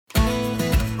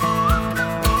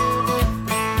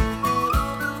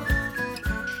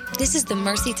This is the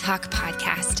Mercy Talk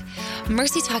podcast.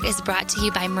 Mercy Talk is brought to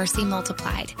you by Mercy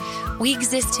Multiplied. We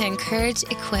exist to encourage,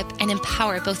 equip, and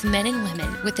empower both men and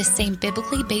women with the same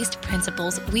biblically based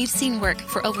principles we've seen work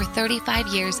for over 35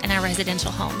 years in our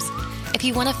residential homes. If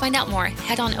you want to find out more,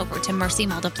 head on over to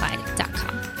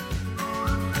mercymultiplied.com.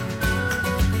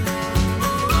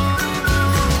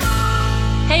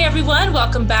 Hey everyone,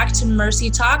 welcome back to Mercy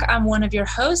Talk. I'm one of your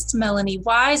hosts, Melanie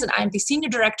Wise, and I'm the Senior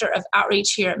Director of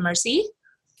Outreach here at Mercy.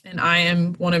 And I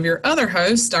am one of your other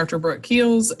hosts, Dr. Brooke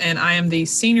Keels, and I am the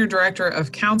Senior Director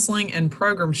of Counseling and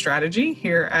Program Strategy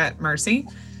here at Mercy.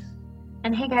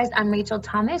 And hey guys, I'm Rachel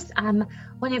Thomas. I'm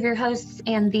one of your hosts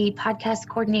and the podcast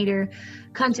coordinator,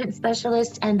 content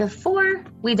specialist. And before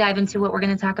we dive into what we're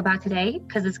going to talk about today,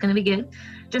 because it's going to be good,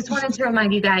 just wanted to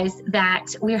remind you guys that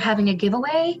we're having a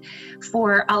giveaway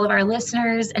for all of our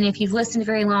listeners. And if you've listened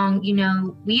very long, you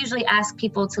know, we usually ask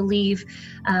people to leave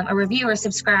a review or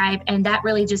subscribe, and that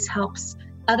really just helps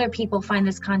other people find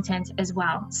this content as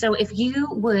well. So if you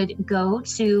would go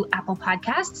to Apple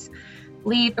Podcasts,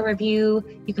 leave a review,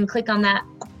 you can click on that,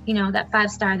 you know, that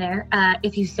 5-star there,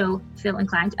 if you so feel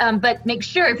inclined. But make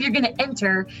sure if you're going to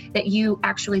enter that you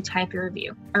actually type your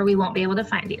review, or we won't be able to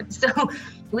find you. So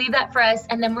leave that for us.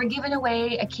 And then we're giving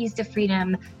away a Keys to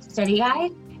Freedom study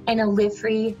guide and a Live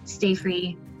Free, Stay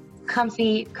Free,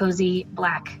 comfy, cozy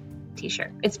black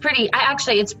t-shirt. It's pretty,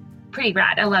 it's pretty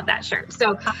rad. I love that shirt.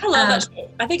 So I love that shirt.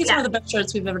 I think it's one of the best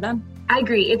shirts we've ever done. I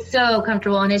agree. It's so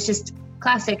comfortable, and it's just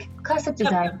classic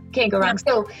design. Can't go wrong.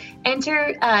 So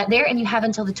enter there, and you have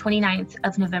until the 29th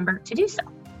of November to do so.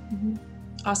 Mm-hmm.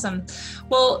 Awesome.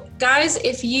 Well, guys,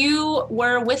 if you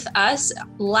were with us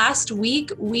last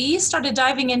week, we started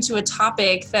diving into a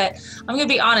topic that, I'm going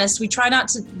to be honest, we try not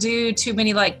to do too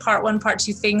many like part 1, part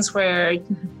 2 things where,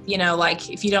 you know, like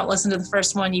if you don't listen to the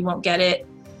first one, you won't get it.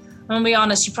 I'm going to be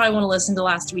honest, you probably want to listen to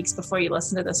last week's before you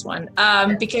listen to this one,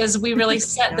 because we really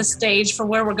set the stage for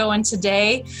where we're going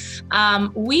today.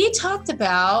 We talked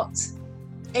about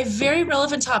a very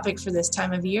relevant topic for this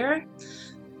time of year: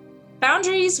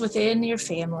 boundaries within your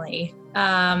family.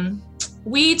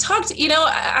 We talked, you know,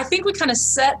 I think we kind of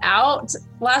set out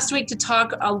last week to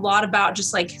talk a lot about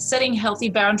just like setting healthy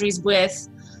boundaries with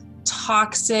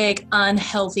toxic,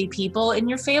 unhealthy people in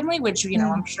your family, which, you know,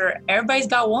 I'm sure everybody's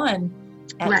got one.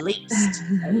 At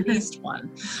least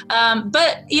one.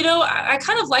 But, you know, I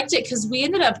kind of liked it because we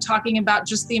ended up talking about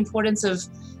just the importance of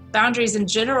boundaries in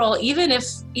general, even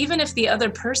if the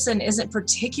other person isn't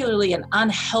particularly an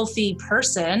unhealthy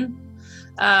person.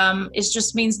 It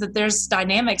just means that there's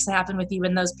dynamics that happen with you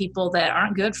and those people that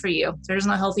aren't good for you. They're just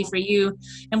not healthy for you.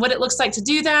 And what it looks like to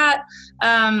do that.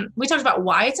 We talked about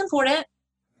why it's important,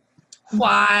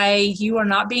 why you are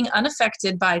not being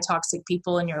unaffected by toxic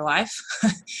people in your life.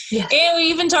 Yeah. And we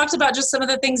even talked about just some of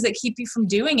the things that keep you from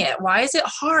doing it. Why is it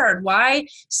hard? Why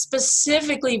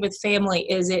specifically with family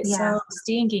is it so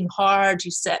stinking hard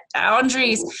to set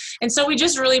boundaries? And so we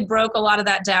just really broke a lot of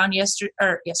that down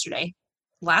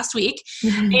last week.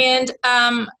 And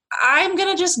I'm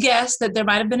going to just guess that there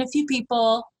might have been a few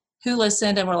people who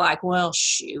listened and were like, well,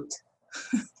 shoot.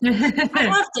 I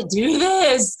have to do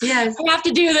this. Yes. I have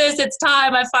to do this. It's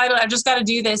time. I've just got to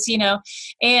do this, you know.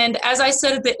 And as I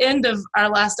said at the end of our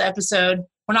last episode,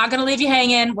 we're not going to leave you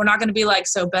hanging. We're not going to be like,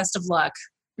 so best of luck.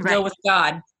 Right. Go with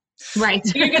God. Right.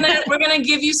 We're going to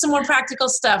give you some more practical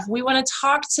stuff. We want to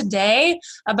talk today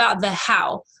about the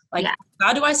how. Like,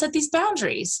 how do I set these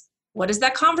boundaries? What does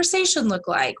that conversation look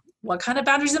like? What kind of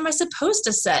boundaries am I supposed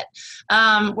to set?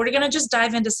 We're going to just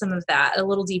dive into some of that a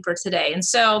little deeper today. And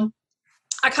so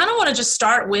I kind of want to just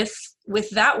start with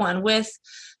that one, with,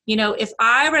 you know, if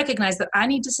I recognize that I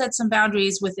need to set some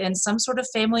boundaries within some sort of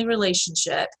family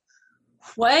relationship,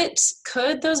 what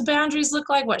could those boundaries look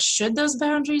like? What should those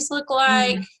boundaries look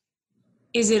like?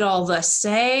 Is it all the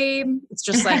same? It's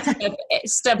just like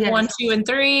step 1, 2, and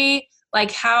 3. Like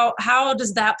how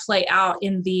does that play out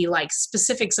in the like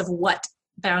specifics of what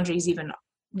boundaries even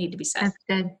need to be set? That's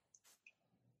good.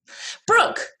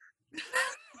 Brooke,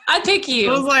 I pick you.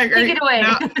 I was like, take it away.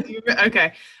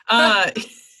 Okay.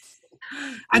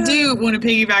 I do want to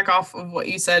piggyback off of what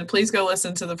you said. Please go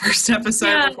listen to the first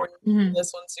episode before you do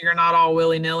this one, so you're not all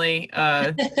willy-nilly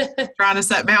trying to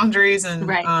set boundaries,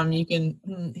 and you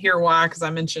can hear why, because I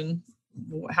mentioned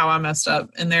how I messed up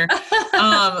in there.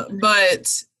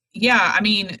 But yeah, I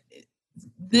mean,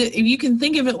 if you can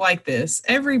think of it like this,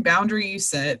 every boundary you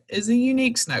set is a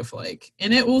unique snowflake,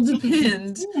 and it will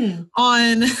depend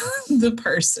on the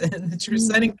person that you're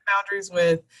setting boundaries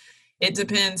with. It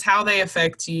depends how they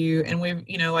affect you. And we've,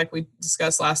 you know, like we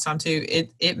discussed last time too,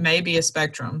 it may be a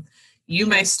spectrum. You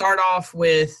may start off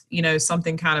with,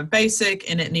 something kind of basic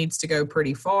and it needs to go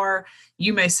pretty far.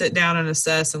 You may sit down and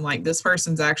assess and like, this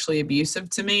person's actually abusive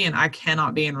to me and I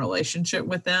cannot be in relationship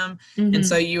with them. Mm-hmm. And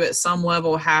so you at some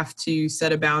level have to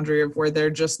set a boundary of where they're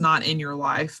just not in your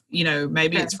life.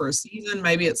 Maybe it's for a season,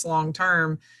 maybe it's long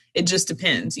term. It just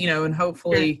depends, and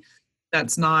hopefully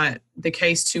that's not the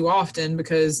case too often,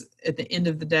 because at the end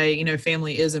of the day,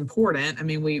 family is important. I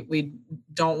mean, we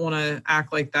don't want to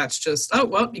act like that's just, oh,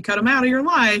 well, you cut them out of your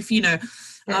life,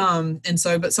 and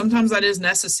so, but sometimes that is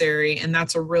necessary, and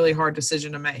that's a really hard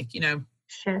decision to make,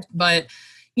 Sure. But,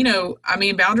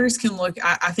 boundaries can look,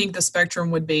 I think the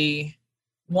spectrum would be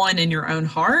one in your own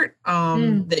heart,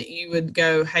 that you would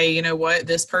go, hey, you know what,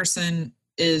 this person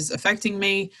is affecting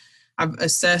me. I've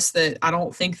assessed that I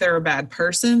don't think they're a bad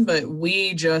person, but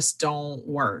we just don't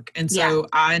work. And so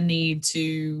I need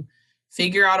to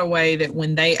figure out a way that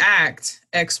when they act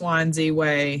X, Y, and Z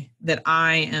way, that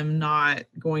I am not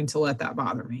going to let that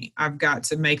bother me. I've got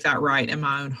to make that right in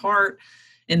my own heart.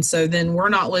 And so then we're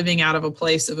not living out of a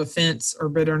place of offense or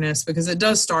bitterness, because it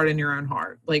does start in your own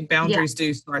heart. Like boundaries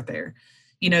do start there.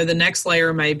 The next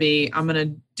layer may be, I'm going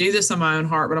to do this in my own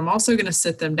heart, but I'm also going to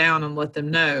sit them down and let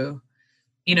them know,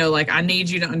 I need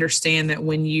you to understand that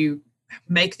when you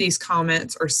make these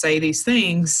comments or say these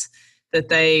things, that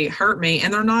they hurt me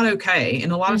and they're not okay.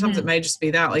 And a lot of times it may just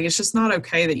be that, like, it's just not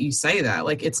okay that you say that.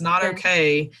 Like, it's not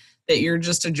okay that you're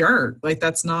just a jerk. Like,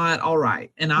 that's not all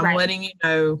right. And I'm letting you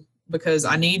know, because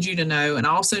I need you to know. And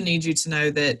I also need you to know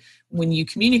that when you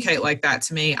communicate like that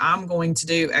to me, I'm going to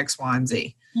do X, Y, and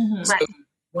Z. Mm-hmm. So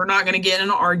we're not going to get in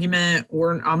an argument.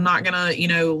 I'm not going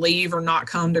to, leave or not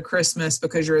come to Christmas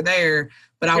because you're there,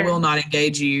 but I will not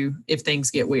engage you if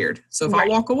things get weird. So if I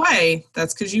walk away,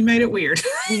 that's because you made it weird,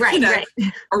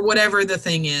 or whatever the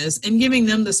thing is, and giving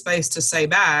them the space to say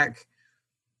back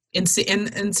and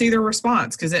see their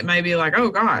response. Cause it may be like, oh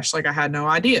gosh, like I had no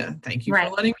idea. Thank you for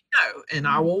letting me know. And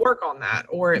I will work on that.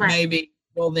 Or it may be,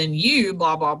 well, then you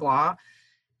blah, blah, blah.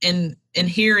 And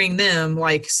hearing them,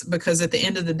 like, because at the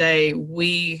end of the day,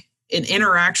 an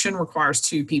interaction requires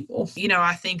two people.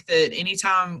 I think that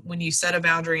anytime when you set a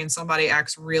boundary and somebody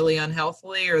acts really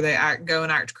unhealthily or they go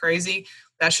and act crazy,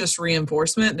 that's just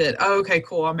reinforcement that, oh, okay,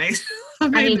 cool. I made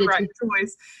the right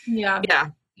choice. Yeah.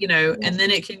 And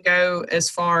then it can go as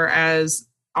far as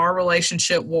our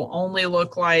relationship will only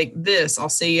look like this. I'll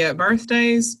see you at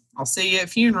birthdays. I'll see you at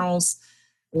funerals.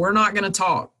 We're not going to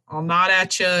talk. I'm not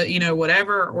at you,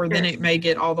 whatever, or then it may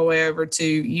get all the way over to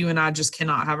you and I just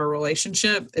cannot have a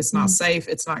relationship. It's not safe.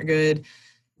 It's not good,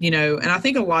 and I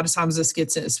think a lot of times this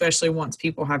gets it, especially once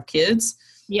people have kids.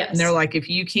 Yes. And they're like, if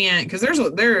you can't, because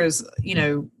there is,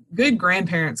 good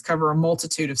grandparents cover a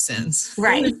multitude of sins.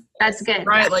 Right. That's good.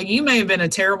 Right. Yeah. Like you may have been a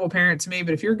terrible parent to me,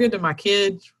 but if you're good to my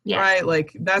kid, right,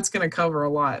 like that's going to cover a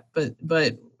lot. But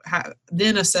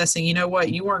then assessing, you know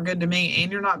what, you weren't good to me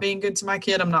and you're not being good to my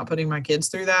kid. I'm not putting my kids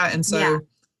through that. And so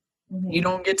you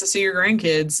don't get to see your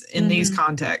grandkids in these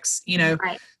contexts,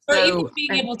 Right. Or even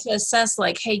being able to assess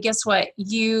like, hey, guess what?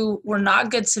 You were not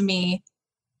good to me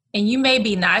and you may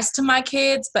be nice to my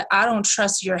kids, but I don't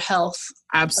trust your health.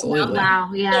 Absolutely.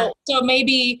 Wow. Yeah. So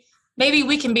maybe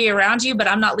we can be around you, but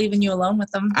I'm not leaving you alone with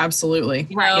them. Absolutely.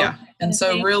 Right. Yeah. And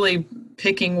so really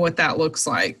picking what that looks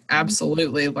like.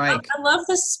 Absolutely. Like I love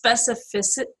the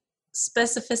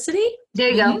specificity. There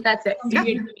you go. That's it.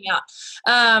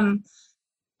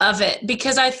 Of it,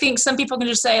 because I think some people can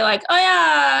just say like, oh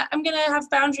yeah, I'm going to have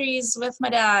boundaries with my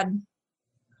dad.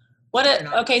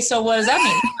 Okay, so what does that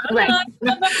mean? Right.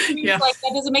 Like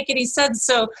that doesn't make any sense.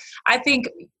 So I think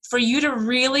for you to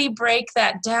really break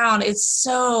that down, it's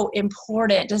so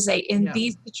important to say in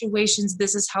these situations,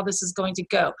 this is how this is going to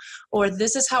go, or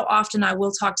this is how often I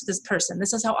will talk to this person.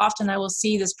 This is how often I will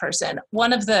see this person.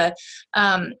 One of the,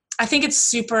 I think it's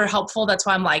super helpful. That's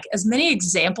why I'm like, as many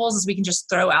examples as we can just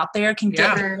throw out there can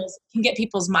get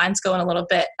people's minds going a little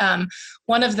bit.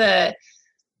 One of the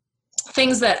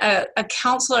things that a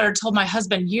counselor told my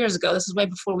husband years ago, this is way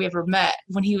before we ever met,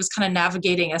 when he was kind of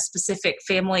navigating a specific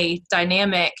family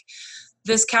dynamic,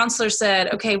 this counselor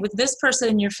said, okay, with this person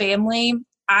in your family,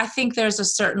 I think there's a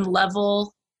certain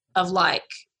level of like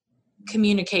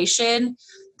communication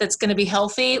that's going to be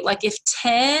healthy. Like if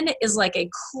 10 is like a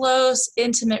close,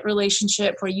 intimate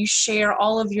relationship where you share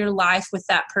all of your life with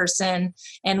that person,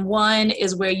 and 1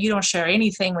 is where you don't share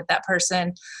anything with that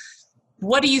person,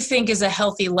 what do you think is a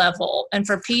healthy level? And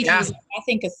for Pete, he was like, I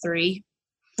think a 3.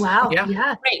 Wow.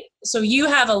 Yeah. Right. So you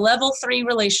have a level 3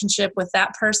 relationship with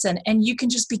that person and you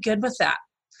can just be good with that.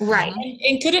 Right.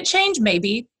 And could it change?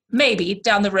 Maybe. maybe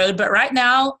down the road, but right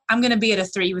now I'm going to be at a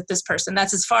 3 with this person.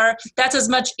 That's as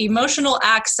much emotional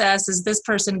access as this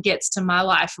person gets to my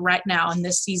life right now in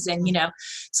this season, you know?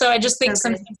 So I just think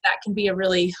sometimes that can be a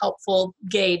really helpful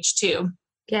gauge too.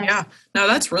 Yes. Yeah, no,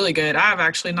 that's really good. I've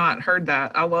actually not heard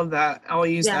that. I love that. I'll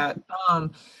use that.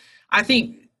 I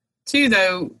think too,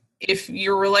 though, if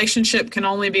your relationship can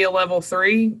only be a level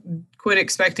 3, quit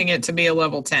expecting it to be a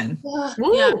level 10.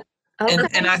 Yeah. Okay.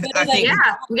 And I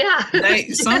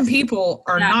think some people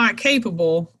are not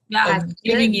capable of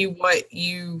giving you what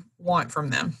you want from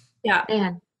them. Yeah.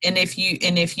 And if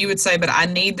you would say, but I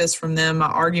need this from them, my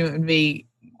argument would be,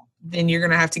 then you're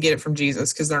going to have to get it from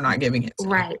Jesus, because they're not giving it to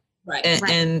you. Right.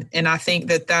 And I think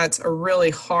that that's a really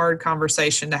hard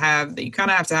conversation to have, that you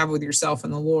kind of have to have with yourself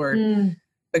and the Lord.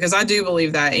 Because I do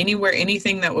believe that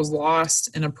anything that was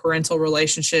lost in a parental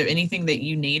relationship, anything that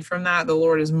you need from that, the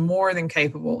Lord is more than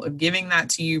capable of giving that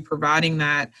to you, providing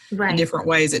that in different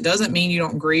ways. It doesn't mean you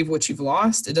don't grieve what you've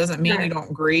lost. It doesn't mean you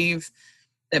don't grieve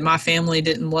that my family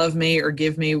didn't love me or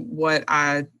give me what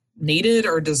I needed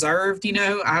or deserved. You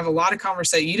know, I have a lot of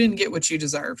conversation. You didn't get what you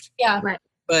deserved. Yeah. Right.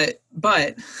 But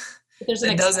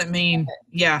it doesn't mean,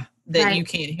 that you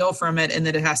can't heal from it and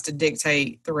that it has to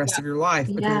dictate the rest of your life,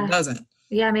 because it doesn't.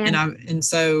 Yeah, man. And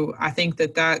so I think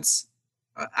that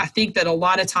a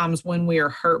lot of times when we are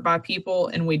hurt by people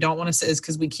and we don't want to say, is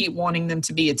because we keep wanting them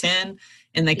to be a 10,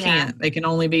 and they can't. They can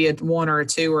only be a 1 or a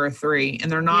 2 or a 3,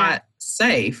 and they're not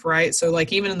safe, right? So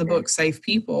like even in the book Safe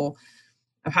People,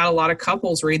 I've had a lot of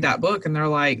couples read that book and they're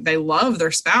like, they love their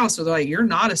spouse, but they're like, you're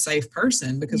not a safe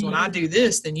person, because when I do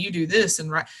this, then you do this,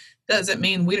 and doesn't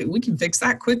mean we can fix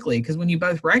that quickly, because when you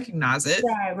both recognize it,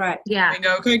 we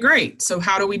go, okay, great. So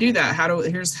how do we do that?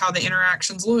 Here's how the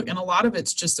interactions look. And a lot of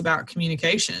it's just about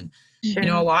communication. Sure. You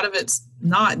know, a lot of it's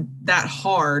not that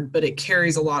hard, but it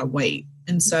carries a lot of weight.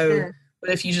 And so, but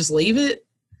if you just leave it,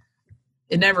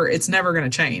 it's never going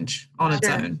to change on its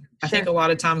own. I think a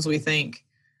lot of times we think,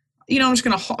 you know, I'm just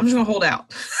gonna hold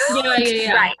out.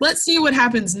 Right. Let's see what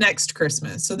happens next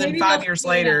Christmas. So then maybe 5 years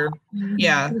later,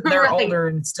 they're older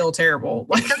and still terrible.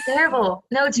 It's still terrible.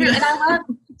 No, true. And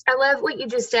I love what you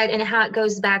just said, and how it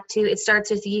goes back to, it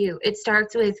starts with you. It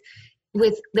starts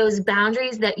with those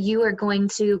boundaries that you are going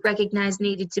to recognize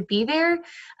needed to be there,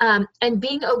 and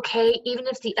being okay even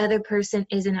if the other person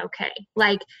isn't okay.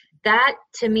 Like that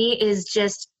to me is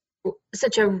just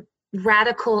such a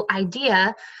radical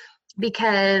idea.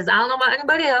 Because I don't know about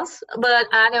anybody else, but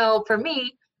I know for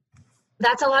me,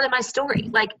 that's a lot of my story.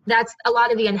 Like that's a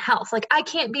lot of the unhealth. Like I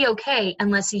can't be okay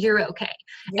unless you're okay.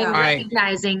 Yeah. And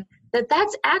recognizing that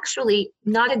that's actually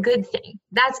not a good thing.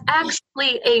 That's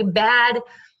actually a bad,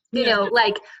 you know,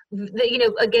 like,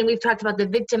 again, we've talked about the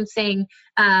victim thing,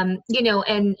 you know,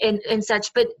 and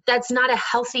such, but that's not a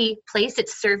healthy place.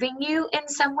 It's serving you in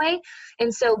some way.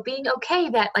 And so being okay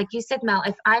that, like you said, Mel,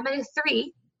 if I'm at a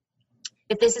 3,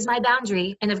 if this is my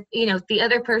boundary, and if, you know, the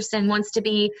other person wants to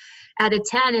be at a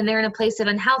 10 and they're in a place of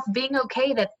unhealth, being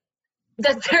okay that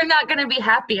they're not going to be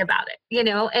happy about it, you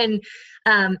know? And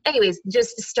anyways,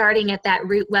 just starting at that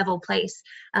root level place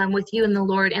with you and the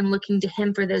Lord, and looking to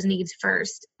Him for those needs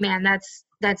first. Man,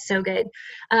 that's so good.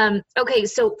 Okay,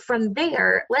 so from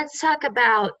there, let's talk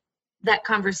about that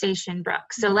conversation,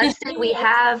 Brooke. So let's say we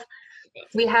have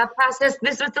processed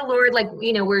this with the Lord, like,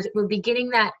 you know, we're beginning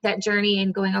that journey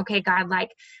and going, okay, God,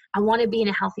 like, I want to be in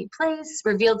a healthy place.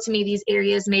 Reveal to me these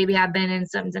areas. Maybe I've been in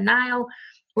some denial.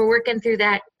 We're working through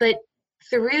that. But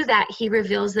through that, He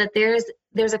reveals that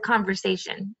there's a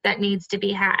conversation that needs to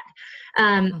be had.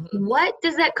 What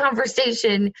does that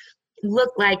conversation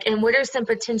look like? And what are some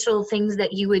potential things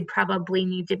that you would probably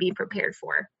need to be prepared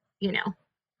for? You know,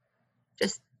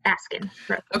 just asking.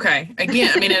 Okay.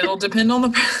 Again, I mean, it'll depend on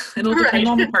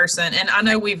the person. And I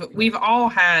know we've all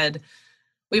had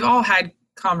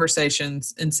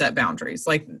conversations and set boundaries.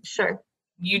 Like, sure,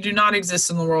 you do not exist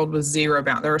in the world with zero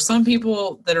boundaries. There are some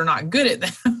people that are not good at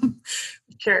them.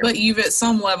 Sure. But you've at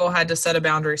some level had to set a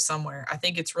boundary somewhere. I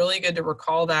think it's really good to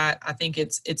recall that. I think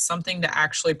it's something to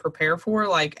actually prepare for.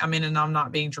 Like, I mean, and I'm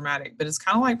not being dramatic, but it's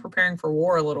kind of like preparing for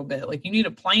war a little bit. Like, you need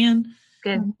a plan.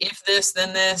 Good. If this,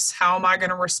 then this. How am I going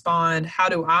to respond? How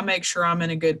do I make sure I'm in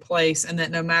a good place? And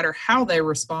that no matter how they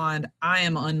respond, I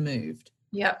am unmoved.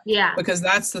 Yep. Yeah. Because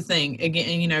that's the thing.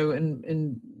 Again, you know,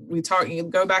 and we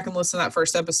go back and listen to that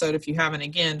first episode if you haven't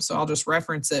again. So I'll just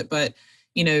reference it. But,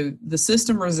 you know, the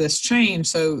system resists change.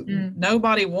 So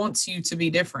nobody wants you to be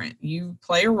different. You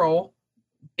play a role,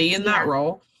 be in that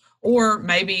role. Or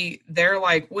maybe they're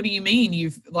like, what do you mean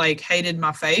you've like hated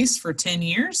my face for 10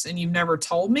 years and you've never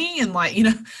told me? And like, you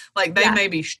know, like they may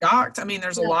be shocked. I mean,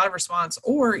 there's a lot of response.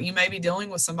 Or you may be dealing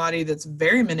with somebody that's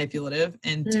very manipulative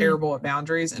and terrible at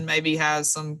boundaries and maybe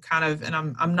has some kind of, and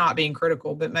I'm not being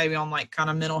critical, but maybe on like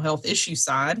kind of mental health issue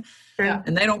side. Yeah.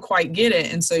 And they don't quite get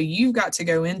it. And so you've got to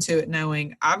go into it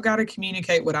knowing I've got to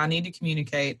communicate what I need to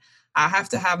communicate. I have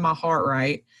to have my heart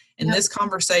right. And this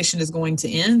conversation is going to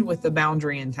end with the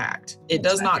boundary intact. It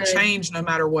does not change no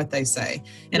matter what they say.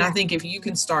 And I think if you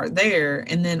can start there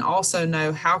and then also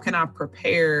know how can I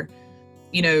prepare,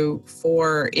 you know,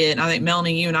 for it. And I think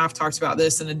Melanie, you and I have talked about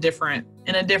this in a different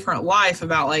life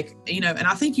about like, you know, and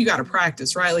I think you got to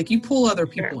practice, right? Like you pull other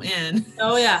people in.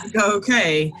 Oh yeah. Go,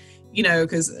 okay. You know,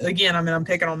 because again, I mean, I'm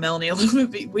picking on Melanie a little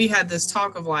bit. We had this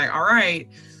talk of like, all right,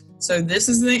 so this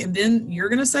is and then you're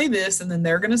going to say this, and then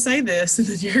they're going to say this, and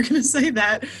then you're going to say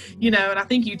that, you know, and I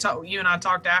think you and I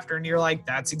talked after and you're like,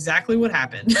 that's exactly what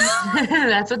happened.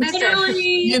 That's what they said.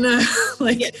 You know,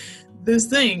 like this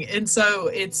thing. And so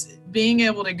it's being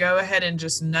able to go ahead and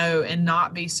just know and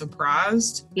not be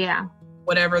surprised. Yeah.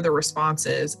 Whatever the response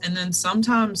is. And then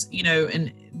sometimes, you know,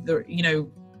 and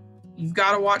you've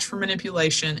got to watch for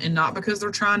manipulation, and not because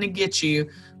they're trying to get you,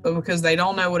 but because they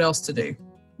don't know what else to do.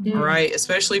 All right.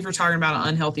 Especially if you're talking about an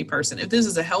unhealthy person. If this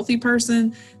is a healthy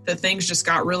person that things just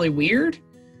got really weird,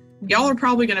 y'all are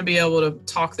probably going to be able to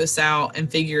talk this out and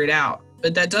figure it out.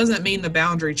 But that doesn't mean the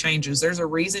boundary changes. There's a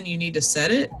reason you need to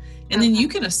set it. And then you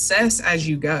can assess as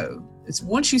you go. It's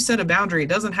once you set a boundary, it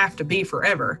doesn't have to be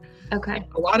forever. Okay.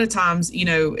 A lot of times, you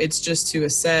know, it's just to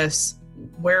assess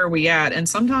where are we at. And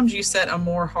sometimes you set a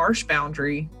more harsh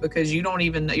boundary because you don't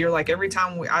even, you're like, every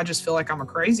time I just feel like I'm a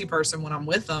crazy person when I'm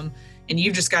with them, and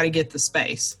you've just got to get the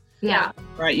space. Yeah.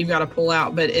 Right. You've got to pull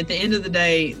out. But at the end of the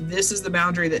day, this is the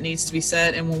boundary that needs to be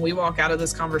set. And when we walk out of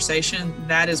this conversation,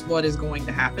 that is what is going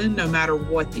to happen, no matter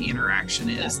what the interaction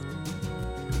is.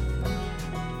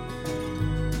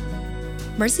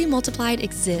 Mercy Multiplied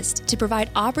exists to provide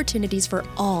opportunities for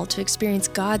all to experience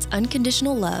God's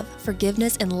unconditional love,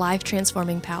 forgiveness, and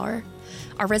life-transforming power.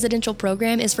 Our residential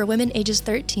program is for women ages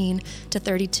 13 to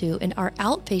 32, and our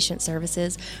outpatient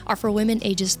services are for women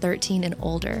ages 13 and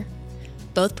older.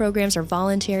 Both programs are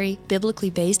voluntary,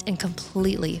 biblically based, and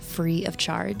completely free of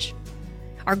charge.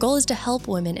 Our goal is to help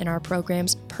women in our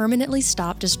programs permanently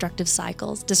stop destructive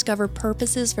cycles, discover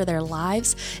purposes for their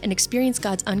lives, and experience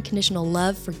God's unconditional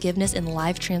love, forgiveness, and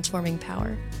life-transforming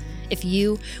power. If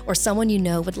you or someone you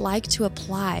know would like to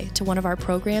apply to one of our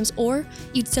programs, or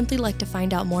you'd simply like to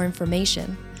find out more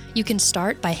information, you can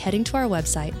start by heading to our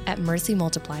website at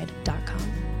mercymultiplied.com.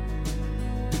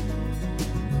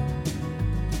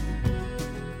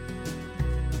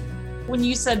 When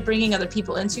you said bringing other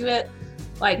people into it,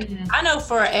 like I know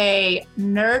for a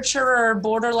nurturer,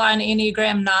 borderline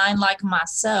Enneagram 9 like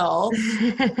myself,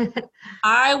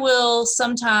 I will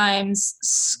sometimes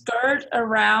skirt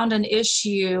around an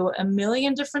issue a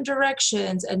million different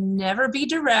directions and never be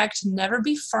direct, never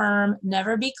be firm,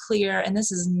 never be clear. And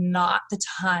this is not the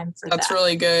time for that. That's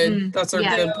really good. That's a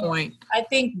good point. I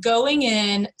think going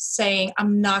in saying,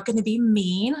 I'm not going to be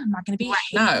mean. I'm not going to be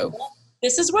hateful. No.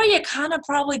 This is where you're kind of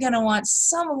probably going to want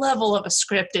some level of a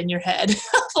script in your head.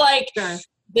 Like,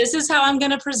 this is how I'm going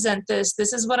to present this.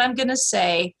 This is what I'm going to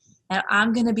say. And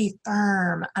I'm going to be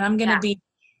firm. And I'm going to be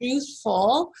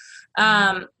truthful.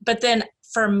 But then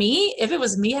for me, if it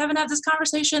was me having to have this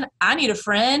conversation, I need a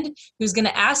friend who's going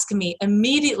to ask me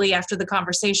immediately after the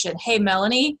conversation, hey,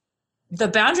 Melanie, the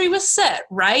boundary was set,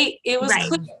 right? It was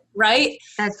clear, right?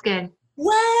 That's good.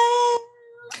 Well,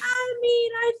 I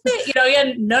mean, I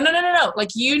think, no. Like,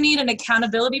 you need an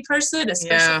accountability person,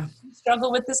 especially if you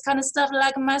struggle with this kind of stuff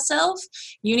like myself.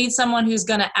 You need someone who's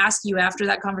going to ask you after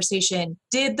that conversation,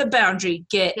 did the boundary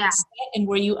get set and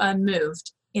were you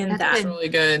unmoved in That's really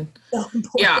good. So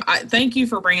thank you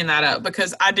for bringing that up,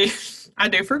 because I do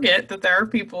forget that there are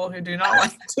people who do not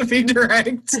like to be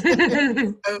direct. So,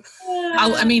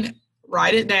 I mean,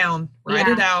 write it down, write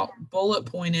it out, bullet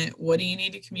point it. What do you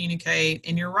need to communicate?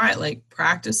 And you're right, like,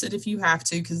 practice it if you have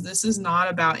to, because this is not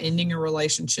about ending a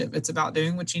relationship. It's about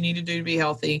doing what you need to do to be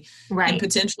healthy, and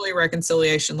potentially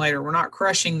reconciliation later. We're not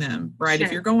crushing them, right? Sure.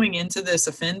 If you're going into this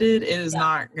offended, it is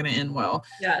not going to end well.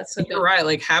 Yeah, so you're right.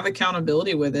 Like, have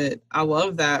accountability with it. I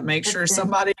love that. Make sure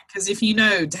somebody, because if you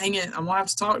know, dang it, I'm going to have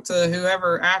to talk to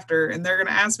whoever after, and they're going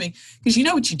to ask me, because you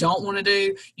know what you don't want to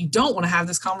do? You don't want to have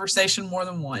this conversation more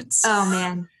than once. Oh,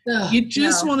 man. You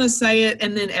just want to say it,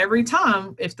 and then every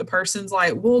time, if the person's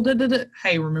like, well,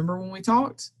 hey, remember when we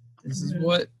talked? This is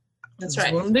what That's this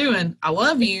right. is what I'm doing. I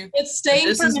love you. It's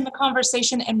staying firm in the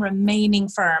conversation and remaining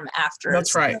firm after.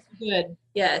 That's right. Good.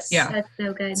 Yes. Yeah. That's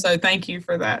so good. So thank you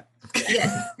for that.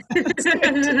 Yes.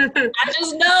 I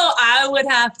just know I would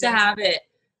have to have it.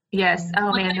 Yes.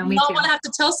 Oh man, no, me too. I don't want to have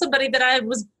to tell somebody that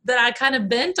I kind of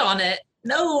bent on it.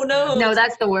 No. No,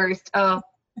 that's the worst. Oh.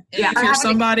 Yeah, if you're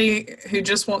somebody who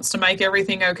just wants to make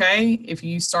everything okay, if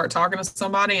you start talking to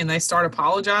somebody and they start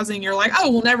apologizing, you're like,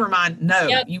 oh, well, never mind. No,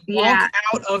 you walk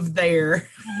out of there.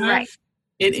 Right.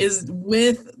 It is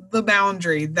with the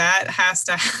boundary. That has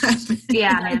to happen.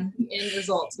 Yeah, man. End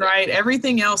results. Right.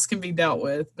 Everything else can be dealt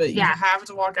with, but you have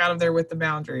to walk out of there with the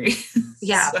boundary.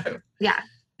 Yeah. Yeah.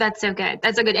 That's so good.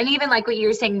 That's so good. And even like what you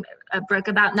were saying, Brooke,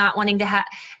 about not wanting to have,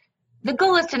 the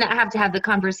goal is to not have to have the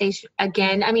conversation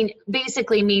again. I mean,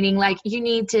 basically meaning like you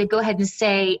need to go ahead and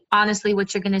say honestly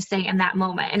what you're going to say in that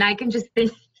moment. And I can just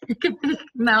think,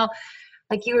 Mel,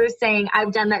 like you were saying,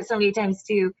 I've done that so many times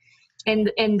too.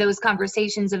 In those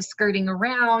conversations of skirting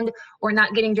around or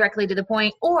not getting directly to the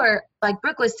point, or like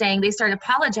Brooke was saying, they start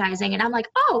apologizing and I'm like,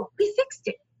 oh, we fixed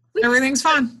it. Everything's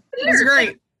fine. It's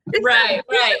great. Right.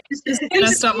 It's just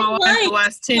messed up my life the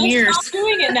last 10 years. Stop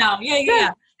doing it now.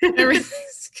 Yeah.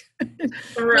 Everything's good.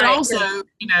 Right. But also,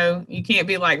 you know, you can't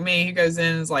be like me who goes in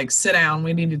and is like, sit down,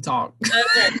 we need to talk.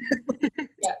 Okay.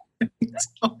 Yeah.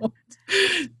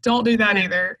 Don't do that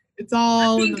either. It's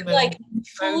all in the middle. Like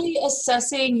fully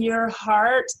assessing your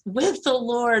heart with the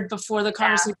Lord before the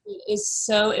conversation is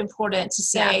so important to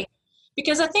say,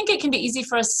 because I think it can be easy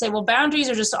for us to say, well, boundaries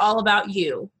are just all about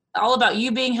you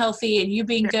being healthy and you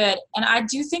being good. And I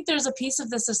do think there's a piece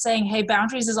of this of saying, hey,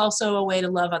 boundaries is also a way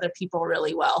to love other people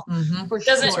really well.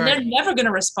 Mm-hmm. They're never going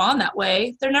to respond that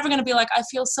way. They're never going to be like, I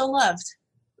feel so loved.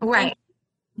 Right.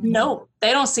 No,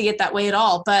 they don't see it that way at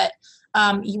all. But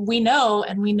we know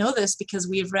this because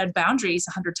we've read Boundaries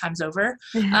 100 times over.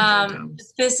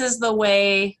 This is the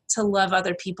way to love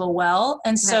other people well.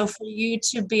 And so for you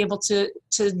to be able to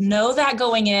know that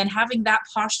going in, having that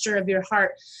posture of your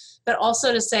heart, but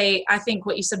also to say, I think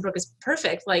what you said, Brooke, is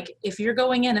perfect. Like if you're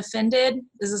going in offended,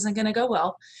 this isn't going to go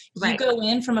well. You go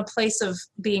in from a place of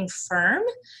being firm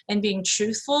and being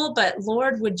truthful, but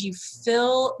Lord, would you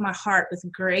fill my heart with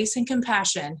grace and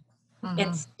compassion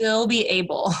and still be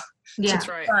able to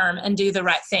firm and do the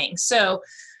right thing. So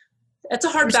it's a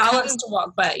hard balance to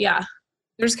walk, but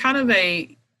there's kind of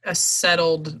a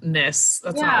settledness.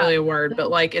 That's not really a word, but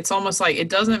like, it's almost like, it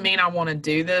doesn't mean I want to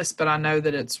do this, but I know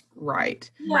that it's right.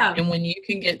 Yeah. And when you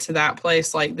can get to that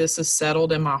place, like this is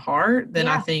settled in my heart, then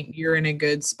I think you're in a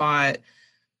good spot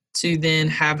to then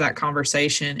have that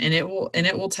conversation, and it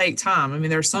will take time. I mean,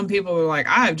 there's some people who are like,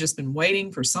 I've just been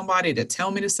waiting for somebody to tell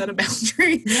me to set a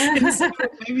boundary. And so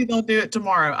maybe they'll do it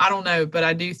tomorrow. I don't know, but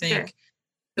I do think,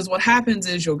 because what happens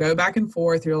is you'll go back and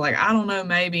forth. You're like, I don't know,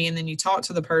 maybe. And then you talk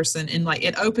to the person and like,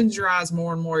 it opens your eyes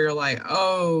more and more. You're like,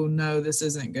 oh no, this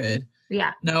isn't good.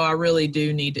 Yeah. No, I really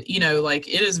do need to, like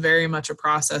it is very much a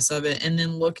process of it. And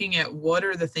then looking at what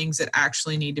are the things that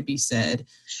actually need to be said.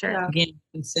 Sure. Again,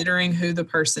 considering who the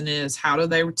person is, how do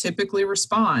they typically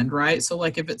respond, right? So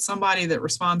like if it's somebody that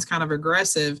responds kind of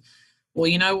aggressive, well,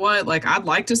 you know what? Like I'd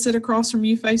like to sit across from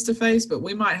you face to face, but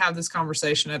we might have this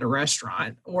conversation at a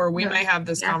restaurant, or we may have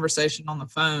this conversation on the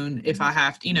phone if I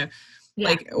have to,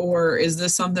 like, or is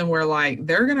this something where like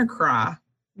they're going to cry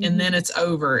and then it's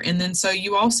over? And then, so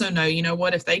you also know, you know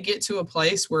what, if they get to a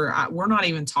place where we're not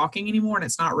even talking anymore and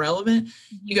it's not relevant,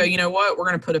 you go, you know what, we're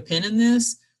going to put a pin in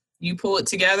this. You pull it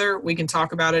together. We can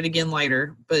talk about it again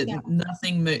later, but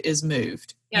nothing is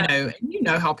moved, and you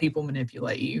know how people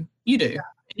manipulate you. You do.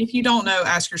 And if you don't know,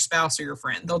 ask your spouse or your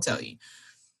friend. They'll tell you.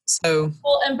 So.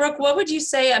 Well, and Brooke, what would you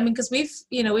say? I mean, because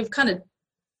we've kind of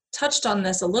touched on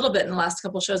this a little bit in the last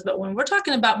couple of shows, but when we're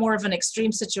talking about more of an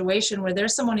extreme situation where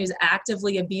there's someone who's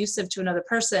actively abusive to another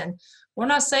person, we're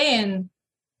not saying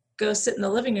go sit in the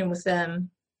living room with them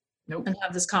and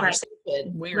have this conversation.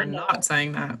 We are not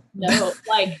saying that. No,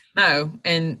 no.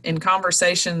 And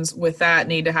conversations with that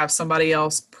need to have somebody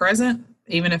else present,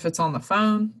 even if it's on the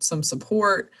phone, some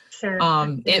support. Sure.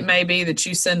 It may be that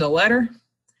you send a letter.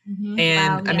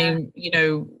 And I mean,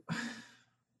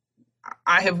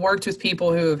 I have worked with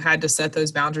people who have had to set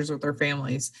those boundaries with their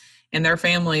families, and their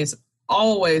families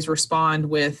always respond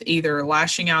with either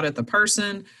lashing out at the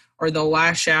person, or they'll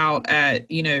lash out at,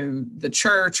 the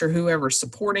church or whoever's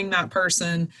supporting that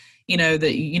person,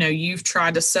 that, you've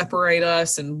tried to separate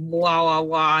us and blah, blah,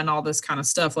 blah, and all this kind of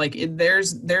stuff. Like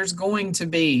there's going to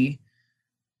be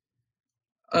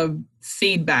a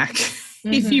feedback,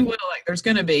 if you will, like there's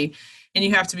going to be, and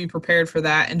you have to be prepared for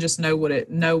that and just know what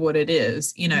it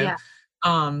is,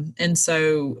 And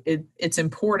so it's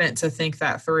important to think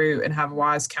that through and have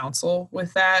wise counsel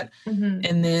with that.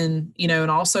 And then,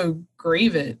 and also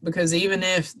grieve it, because even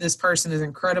if this person is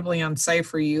incredibly unsafe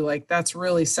for you, like that's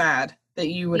really sad that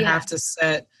you would have to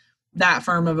set that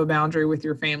firm of a boundary with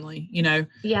your family, And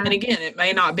again, it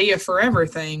may not be a forever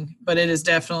thing, but it is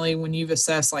definitely when you've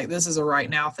assessed like, this is a right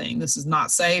now thing, this is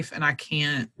not safe and I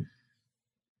can't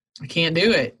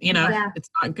do it. It's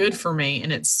not good for me.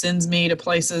 And it sends me to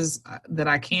places that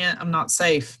I'm not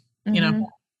safe, Yeah.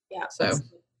 So.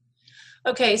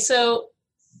 Okay. So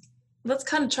let's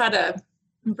kind of try to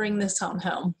bring this on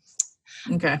home.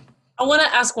 Okay. I want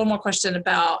to ask one more question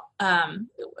about,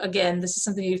 again, this is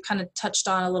something you've kind of touched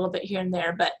on a little bit here and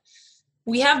there, but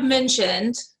we have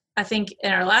mentioned, I think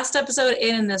in our last episode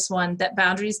and in this one, that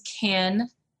boundaries can,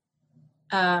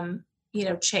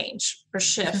 change or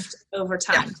shift over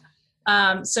time.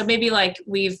 Yeah. So maybe like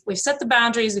we've set the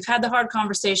boundaries, we've had the hard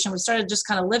conversation, we started just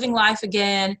kind of living life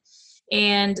again,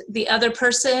 and the other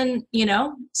person,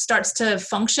 starts to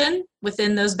function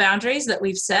within those boundaries that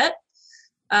we've set.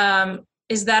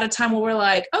 Is that a time where we're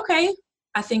like, okay,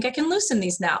 I think I can loosen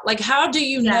these now? Like, how do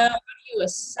you know, how do you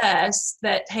assess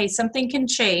that, hey, something can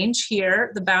change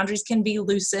here, the boundaries can be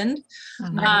loosened?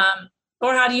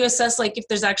 Or how do you assess, like, if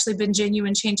there's actually been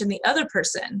genuine change in the other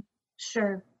person?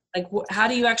 Sure. Like, how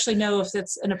do you actually know if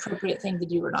it's an appropriate thing to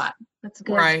do or not? That's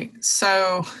good. Right.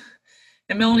 So,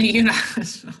 and Melanie, you and I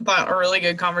thought a really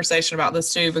good conversation about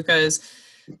this too, because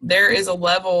there is a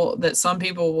level that some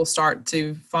people will start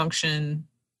to function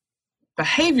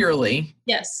behaviorally.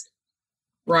 Yes.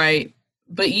 Right.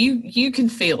 But you can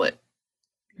feel it.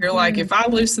 You're like, if I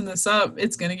loosen this up,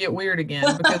 it's going to get weird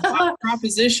again, because my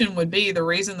proposition would be the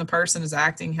reason the person is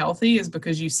acting healthy is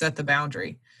because you set the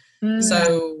boundary.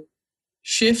 So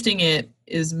shifting it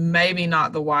is maybe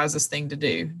not the wisest thing to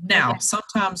do. Now,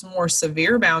 sometimes more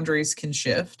severe boundaries can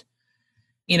shift,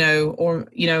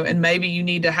 and maybe you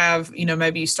need to have,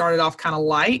 maybe you started off kind of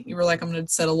light. You were like, I'm going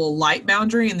to set a little light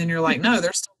boundary. And then you're like, no,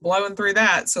 they're still blowing through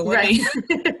that. So let me do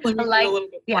a little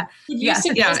bit more. Would you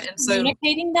suggest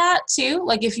communicating that too?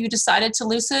 Like if you decided to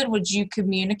loosen, would you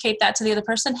communicate that to the other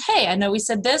person? Hey, I know we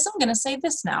said this, I'm going to say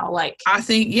this now. Like, I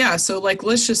think, so like,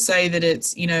 let's just say that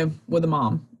it's, with a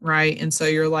mom. Right. And so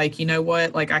you're like, you know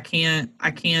what, like, I can't,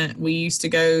 we used to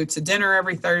go to dinner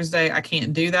every Thursday. I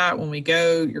can't do that. When we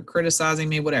go, you're criticizing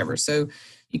me, whatever. So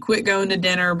you quit going to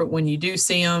dinner, but when you do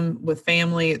see them with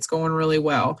family, it's going really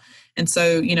well. And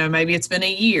so, maybe it's been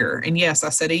a year, and yes, I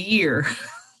said a year,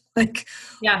 like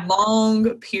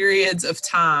long periods of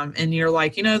time. And you're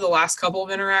like, the last couple of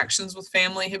interactions with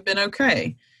family have been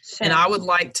okay. Sure. And I would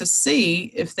like to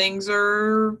see if things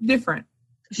are different,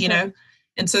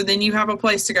 And so then you have a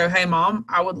place to go, hey, Mom,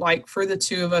 I would like for the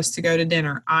two of us to go to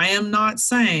dinner. I am not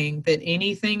saying that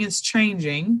anything is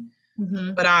changing,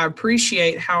 but I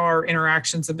appreciate how our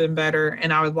interactions have been better,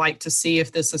 and I would like to see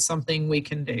if this is something we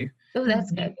can do. Oh,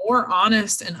 that's good. The more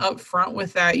honest and upfront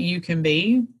with that you can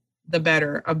be, the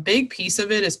better. A big piece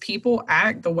of it is people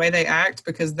act the way they act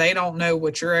because they don't know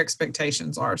what your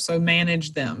expectations are. So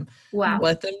manage them. Wow.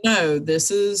 Let them know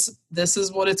this is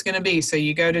what it's going to be. So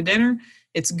you go to dinner,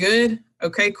 it's good.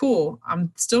 Okay, cool.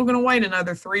 I'm still going to wait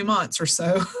another 3 months or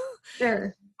so.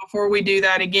 Sure. Before we do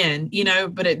that again,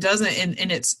 but it doesn't,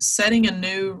 and it's setting a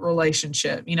new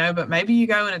relationship, but maybe you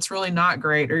go and it's really not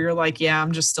great, or you're like, yeah,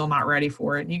 I'm just still not ready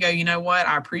for it. And you go, you know what?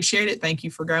 I appreciate it. Thank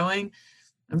you for going.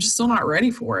 I'm just still not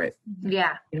ready for it.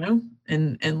 Yeah.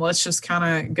 And let's just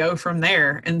kind of go from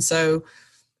there. And so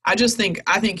I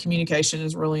think communication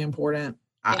is really important.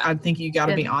 Yeah. I think you got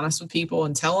to be honest with people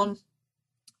and tell them.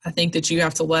 I think that you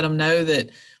have to let them know that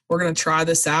we're going to try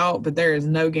this out, but there is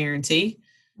no guarantee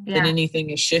that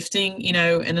anything is shifting,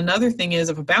 And another thing is,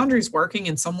 if a boundary is working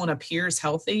and someone appears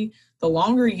healthy, the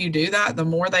longer you do that, the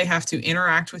more they have to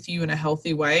interact with you in a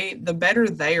healthy way, the better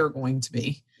they are going to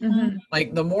be.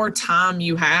 Like the more time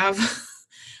you have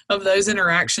of those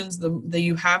interactions, the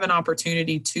you have an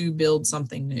opportunity to build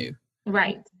something new.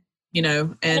 Right.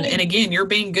 And again, you're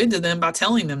being good to them by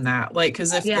telling them that, like,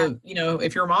 cause if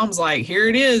if your mom's like, here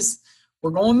it is, we're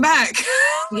going back.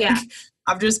 Yeah.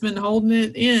 I've just been holding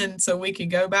it in so we could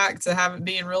go back to have it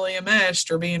being really enmeshed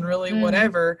or being really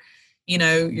whatever,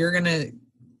 you're going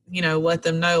to, let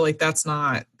them know, like, that's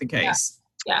not the case.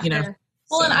 Yeah.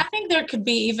 Well, so. And I think there could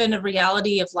be even a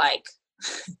reality of like,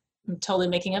 I'm totally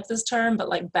making up this term, but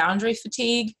like boundary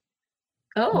fatigue.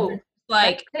 Oh,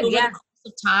 like over the course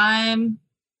of time.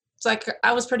 It's like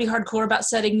I was pretty hardcore about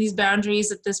setting these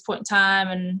boundaries at this point in time,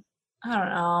 and I don't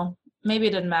know, maybe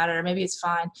it didn't matter, maybe it's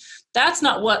fine. That's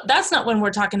not when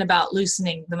we're talking about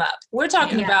loosening them up. We're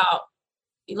talking about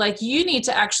like, you need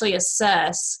to actually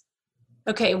assess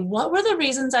okay, what were the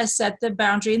reasons I set the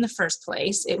boundary in the first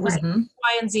place? It was X,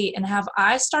 Y, and Z. And have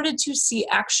I started to see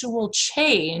actual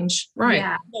change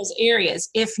in those areas?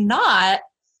 If not,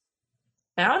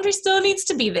 boundary still needs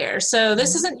to be there. So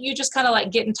this isn't you just kind of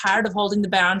like getting tired of holding the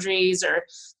boundaries, or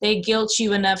they guilt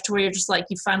you enough to where you're just like,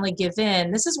 you finally give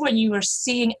in. This is when you are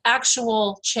seeing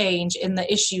actual change in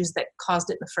the issues that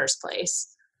caused it in the first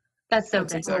place. That's so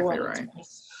good. Exactly right.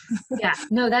 Yeah,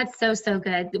 no, that's so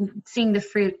good. Seeing the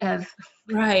fruit of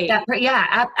that.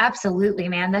 Yeah, absolutely,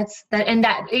 man. And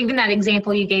even that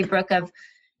example you gave, Brooke, of,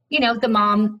 the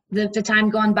mom, the time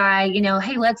going by,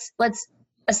 hey, let's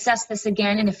assess this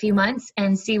again in a few months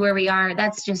and see where we are.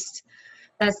 That's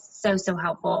so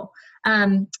helpful.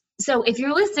 So if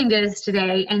you're listening to this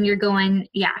today and you're going,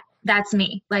 yeah, that's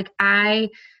me. Like I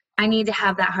need to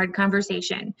have that hard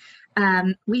conversation.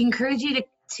 We encourage you to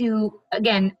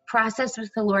again, process with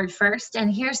the Lord first.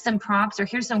 And here's some prompts, or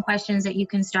here's some questions that you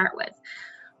can start with.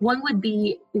 One would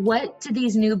be, what do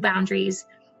these new boundaries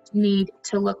need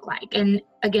to look like? And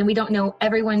again, we don't know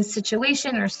everyone's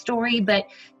situation or story, but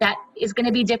that is going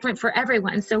to be different for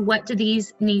everyone. So what do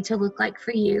these need to look like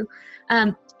for you?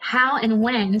 How and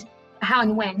when,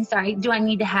 do I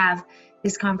need to have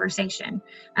this conversation?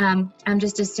 I'm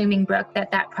just assuming, Brooke,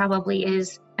 that probably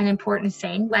is an important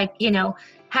thing. Like,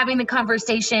 having the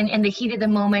conversation in the heat of the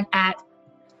moment at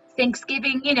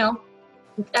Thanksgiving,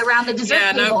 around the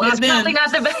dessert table is probably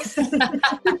not the best.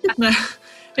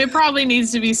 It probably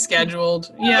needs to be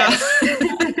scheduled. Yeah.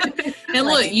 And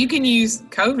look, you can use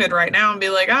COVID right now and be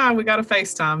like, we got a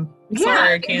FaceTime.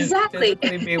 Sorry, I can't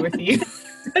physically be with you.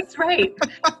 That's right.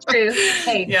 True.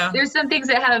 Hey, there's some things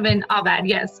that haven't been all bad.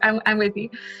 Yes, I'm with you.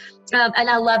 And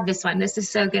I love this one. This is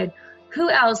so good. Who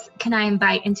else can I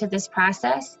invite into this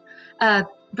process?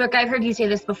 Brooke, I've heard you say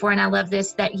this before, and I love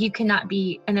this, that you cannot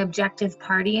be an objective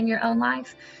party in your own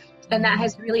life. And that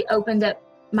has really opened up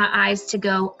my eyes to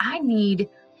go, I need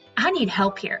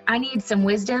help here. I need some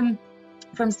wisdom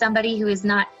from somebody who is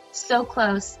not so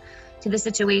close to the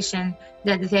situation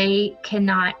that they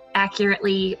cannot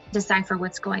accurately decipher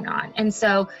what's going on. And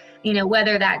so,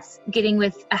 whether that's getting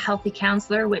with a healthy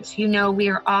counselor, which, we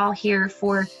are all here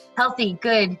for healthy,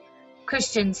 good,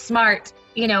 Christian, smart,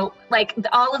 like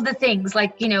all of the things,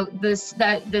 like,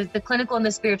 the clinical and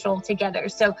the spiritual together.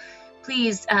 So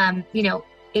please,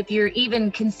 if you're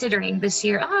even considering this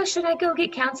year, should I go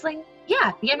get counseling?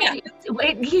 Yeah,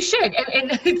 you should.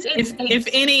 And if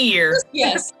any year,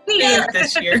 yes,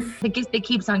 this year, the gift that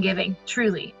keeps on giving,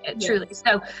 truly.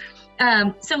 So,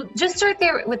 so just start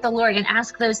there with the Lord and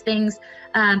ask those things.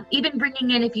 Even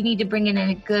bringing in, if you need to bring in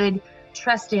a good,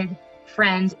 trusted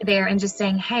friend there, and just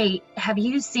saying, hey, have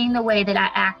you seen the way that I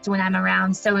act when I'm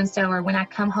around so-and-so, or when I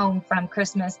come home from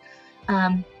Christmas?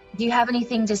 Do you have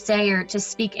anything to say or to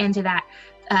speak into that?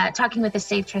 Talking with a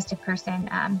safe, trusted person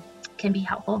can be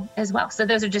helpful as well. So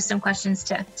those are just some questions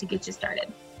to get you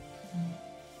started.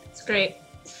 That's great.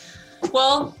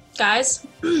 Well, guys,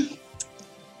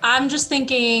 I'm just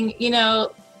thinking,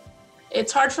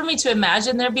 it's hard for me to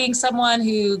imagine there being someone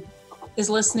who is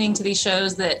listening to these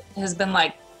shows that has been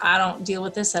like, I don't deal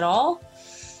with this at all.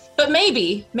 But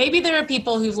maybe there are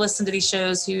people who've listened to these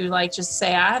shows who like just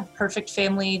say, I have perfect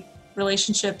family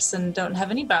relationships and don't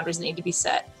have any boundaries that need to be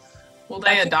set. Will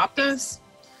they adopt us?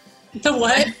 The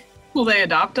what? Will they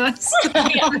adopt us?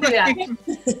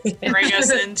 Bring us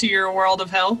into your world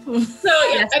of health? So,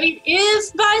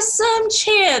 if by some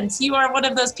chance you are one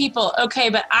of those people, okay,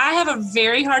 but I have a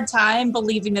very hard time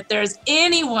believing that there's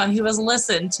anyone who has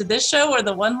listened to this show or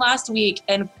the one last week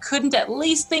and couldn't at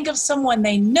least think of someone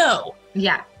they know who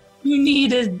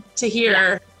needed to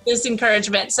hear this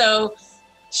encouragement. So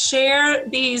share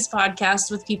these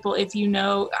podcasts with people if you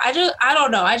know. I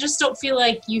don't know. I just don't feel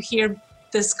like you hear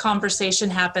this conversation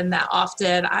happen that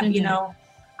often. I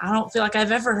don't feel like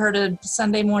I've ever heard a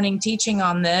Sunday morning teaching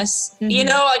on this.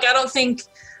 I don't think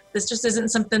this just isn't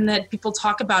something that people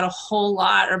talk about a whole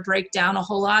lot or break down a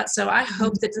whole lot. So I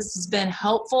hope that this has been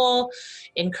helpful,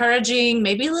 encouraging,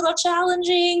 maybe a little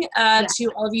challenging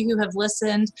to all of you who have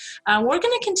listened. We're going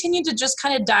to continue to just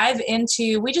kind of dive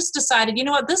into, we just decided,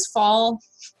 this fall,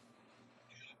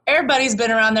 everybody's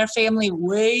been around their family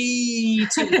way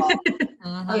too long.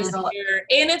 This year,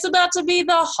 and it's about to be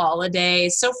the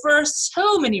holidays. So for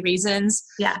so many reasons,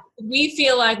 we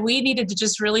feel like we needed to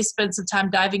just really spend some time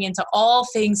diving into all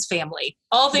things family,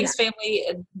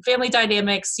 family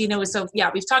dynamics. So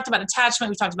we've talked about attachment,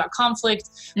 we've talked about conflict,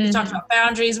 we've talked about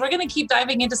boundaries. We're going to keep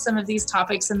diving into some of these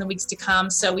topics in the weeks to come.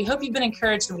 So we hope you've been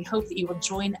encouraged, and we hope that you will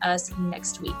join us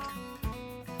next week.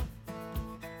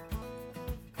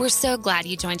 We're so glad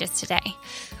you joined us today.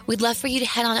 We'd love for you to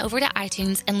head on over to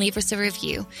iTunes and leave us a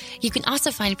review. You can also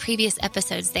find previous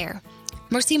episodes there.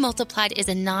 Mercy Multiplied is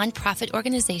a nonprofit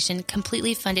organization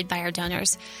completely funded by our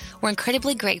donors. We're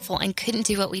incredibly grateful and couldn't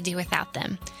do what we do without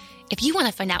them. If you want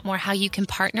to find out more how you can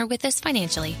partner with us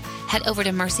financially, head over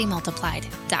to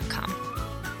mercymultiplied.com.